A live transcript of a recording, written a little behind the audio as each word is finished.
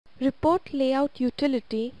Report Layout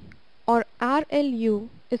Utility, or RLU,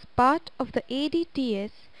 is part of the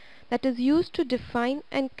ADTS that is used to define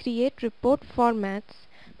and create report formats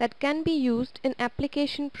that can be used in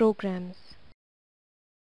application programs.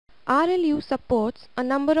 RLU supports a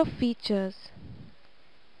number of features.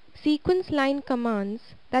 Sequence line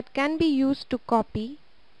commands that can be used to copy,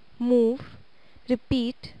 move,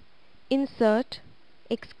 repeat, insert,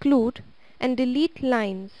 exclude, and delete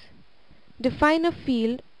lines, define a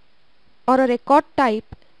field or a record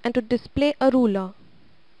type, and to display a ruler.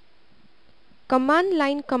 Command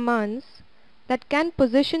line commands that can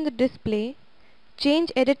position the display,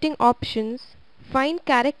 change editing options, find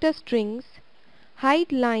character strings,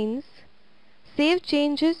 hide lines, save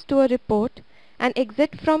changes to a report, and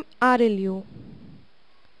exit from RLU.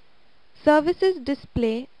 Services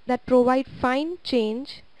display that provide find,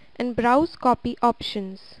 change, and browse copy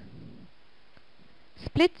options.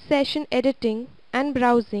 Split session editing and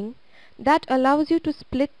browsing that allows you to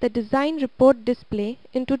split the design report display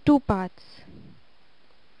into two parts.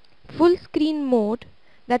 Full screen mode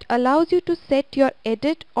that allows you to set your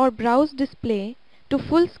edit or browse display to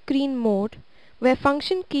full screen mode, where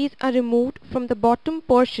function keys are removed from the bottom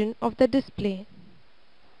portion of the display.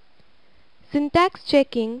 Syntax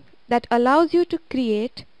checking that allows you to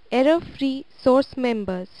create error-free source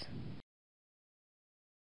members.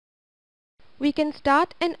 We can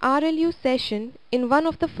start an RLU session in one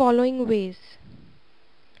of the following ways.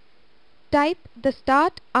 Type the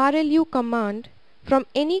start RLU command from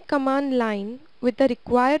any command line with the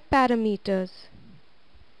required parameters.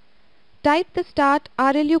 Type the start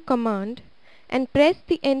RLU command and press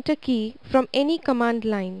the enter key from any command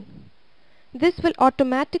line. This will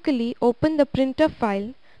automatically open the printer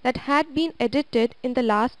file that had been edited in the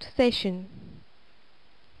last session.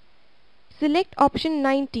 Select option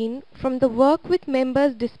 19 from the Work with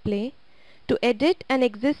Members display to edit an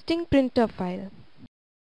existing printer file.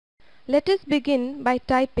 Let us begin by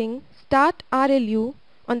typing Start RLU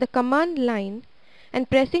on the command line and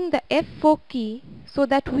pressing the F4 key so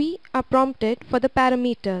that we are prompted for the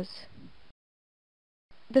parameters.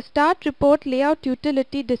 The Start Report Layout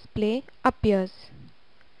Utility display appears.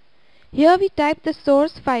 Here we type the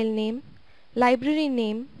source file name, library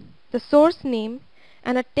name, the source name,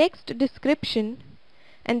 and a text description,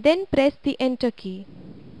 and then press the enter key.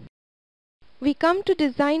 We come to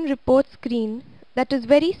Design Report screen that is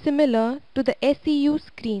very similar to the SEU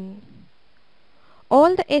screen.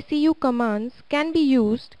 All the SEU commands can be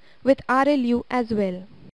used with RLU as well.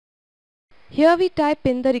 Here we type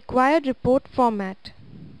in the required report format.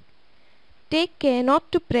 Take care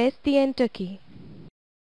not to press the enter key.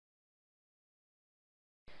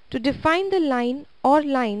 To define the line or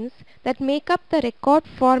lines that make up the record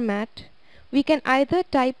format, we can either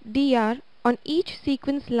type DR on each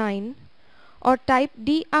sequence line or type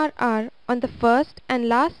DRR on the first and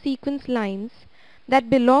last sequence lines that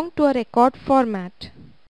belong to a record format.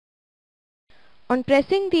 On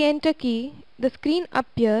pressing the enter key, the screen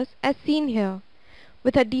appears as seen here,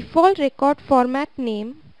 with a default record format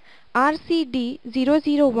name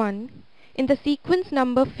RCD001 in the sequence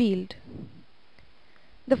number field.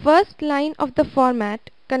 The first line of the format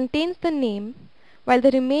contains the name, while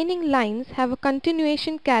the remaining lines have a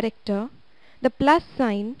continuation character, the plus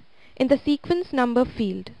sign, in the sequence number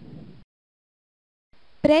field.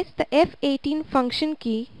 Press the F18 function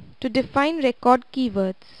key to define record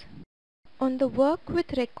keywords. On the Work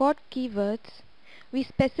with Record keywords, we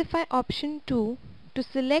specify option 2 to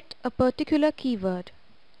select a particular keyword.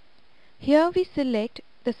 Here we select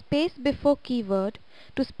the space before keyword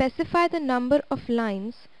to specify the number of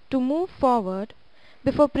lines to move forward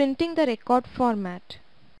before printing the record format.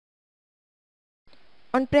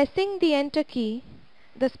 On pressing the enter key,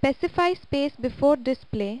 the specify space before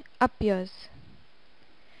display appears.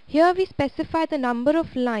 Here we specify the number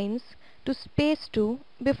of lines to space to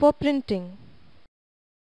before printing.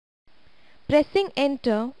 Pressing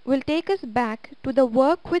enter will take us back to the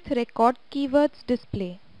Work with Record keywords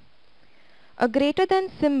display. A greater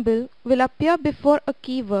than symbol will appear before a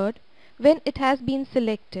keyword when it has been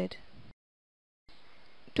selected.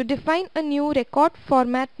 To define a new record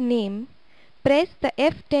format name, press the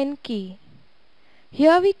F10 key.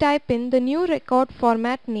 Here we type in the new record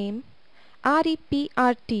format name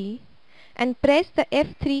REPRT and press the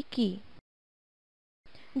F3 key.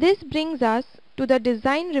 This brings us to the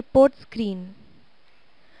Design Report screen.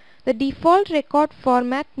 The default record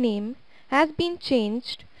format name has been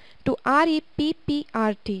changed to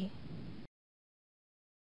REPPRT.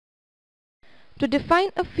 To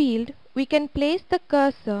define a field, we can place the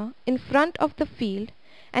cursor in front of the field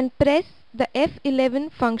and press the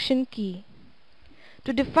F11 function key.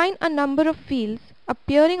 To define a number of fields,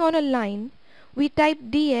 appearing on a line, we type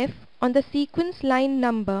DF on the sequence line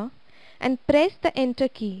number and press the enter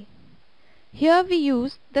key. Here we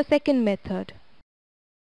use the second method.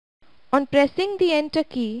 On pressing the enter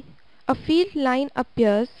key, a field line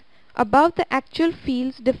appears above the actual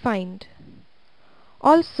fields defined.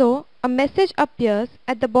 Also, a message appears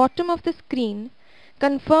at the bottom of the screen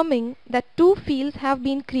confirming that two fields have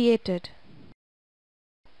been created.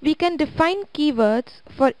 We can define keywords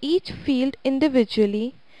for each field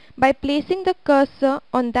individually by placing the cursor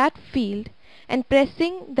on that field and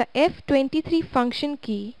pressing the F23 function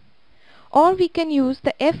key, or we can use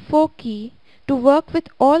the F4 key to work with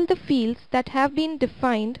all the fields that have been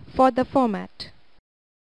defined for the format.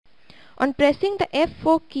 On pressing the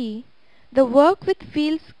F4 key, the Work with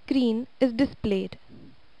Fields screen is displayed.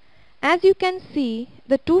 As you can see,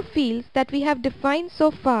 the two fields that we have defined so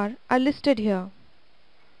far are listed here.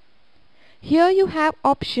 Here you have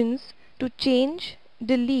options to change,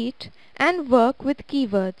 delete and work with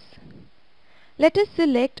keywords. Let us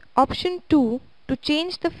select option 2 to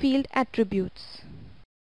change the field attributes.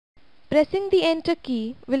 Pressing the enter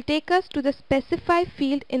key will take us to the Specify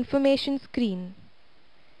Field Information screen.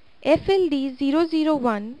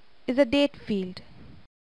 FLD001 is a date field.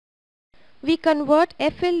 We convert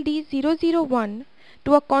FLD001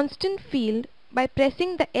 to a constant field by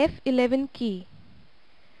pressing the F11 key.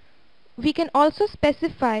 We can also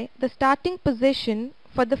specify the starting position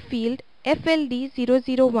for the field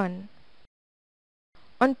FLD001.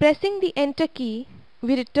 On pressing the enter key,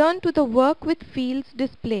 we return to the Work with Fields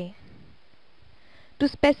display. To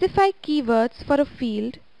specify keywords for a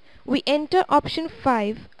field, we enter option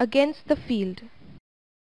 5 against the field.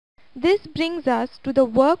 This brings us to the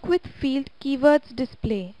Work with Field Keywords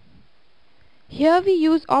display. Here we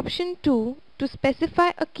use option 2 to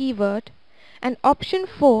specify a keyword and option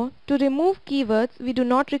 4 to remove keywords we do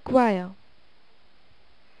not require.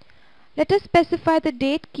 Let us specify the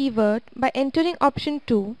date keyword by entering option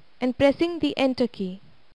 2 and pressing the enter key.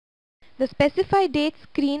 The Specify Date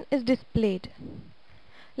screen is displayed.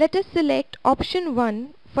 Let us select option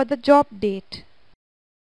 1 for the job date.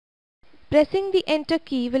 Pressing the enter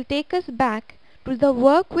key will take us back to the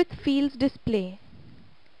Work with Fields display.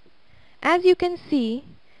 As you can see,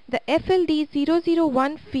 the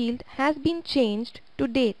FLD001 field has been changed to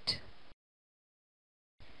date.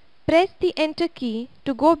 Press the enter key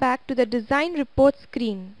to go back to the Design Report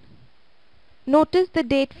screen. Notice the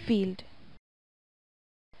date field.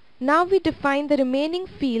 Now we define the remaining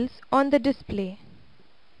fields on the display.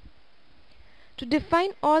 To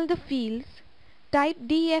define all the fields, type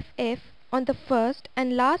DFF on the first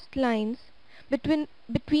and last lines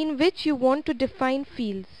between which you want to define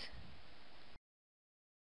fields.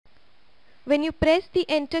 When you press the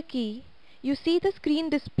enter key, you see the screen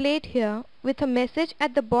displayed here with a message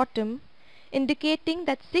at the bottom indicating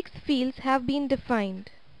that 6 fields have been defined.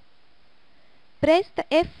 Press the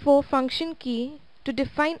F4 function key to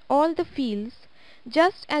define all the fields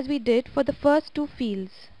just as we did for the first 2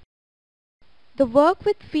 fields. The Work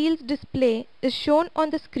with Fields display is shown on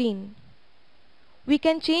the screen. We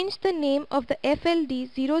can change the name of the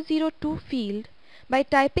FLD002 field by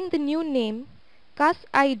typing the new name CUS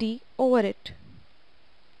ID over it.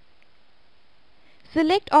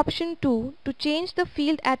 Select option 2 to change the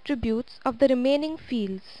field attributes of the remaining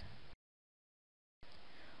fields.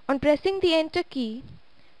 On pressing the enter key,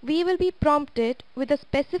 we will be prompted with a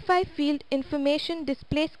Specify Field Information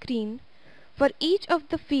display screen for each of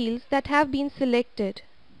the fields that have been selected.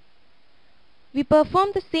 We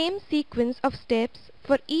perform the same sequence of steps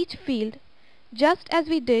for each field just as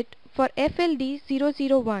we did for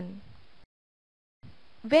FLD001.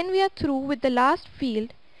 When we are through with the last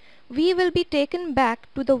field, we will be taken back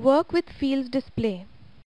to the Work with Fields display.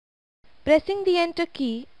 Pressing the enter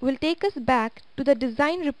key will take us back to the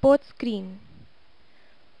Design Report screen.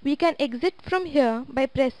 We can exit from here by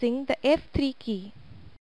pressing the F3 key.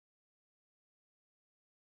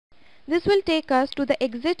 This will take us to the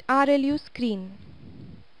Exit RLU screen.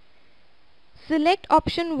 Select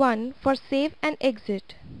option 1 for Save and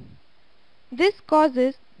Exit. This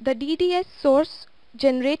causes the DDS source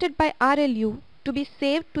generated by RLU to be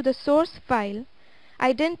saved to the source file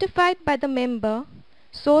identified by the member,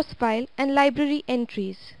 source file and library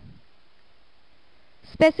entries.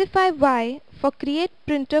 Specify Y for Create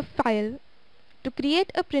Printer File to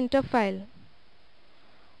create a printer file.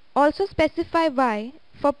 Also specify Y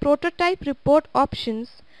for Prototype Report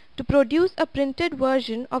options to produce a printed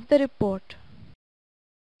version of the report.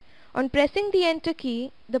 On pressing the enter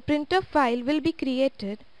key, the printer file will be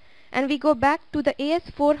created and we go back to the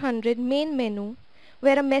AS400 main menu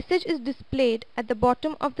where a message is displayed at the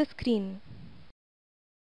bottom of the screen.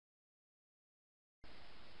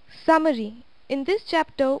 Summary. In this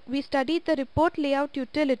chapter, we studied the Report Layout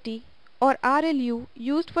Utility or RLU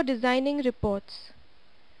used for designing reports.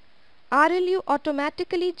 RLU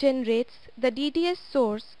automatically generates the DDS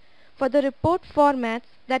source for the report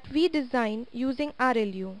formats that we design using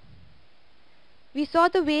RLU. We saw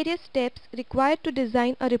the various steps required to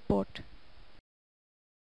design a report.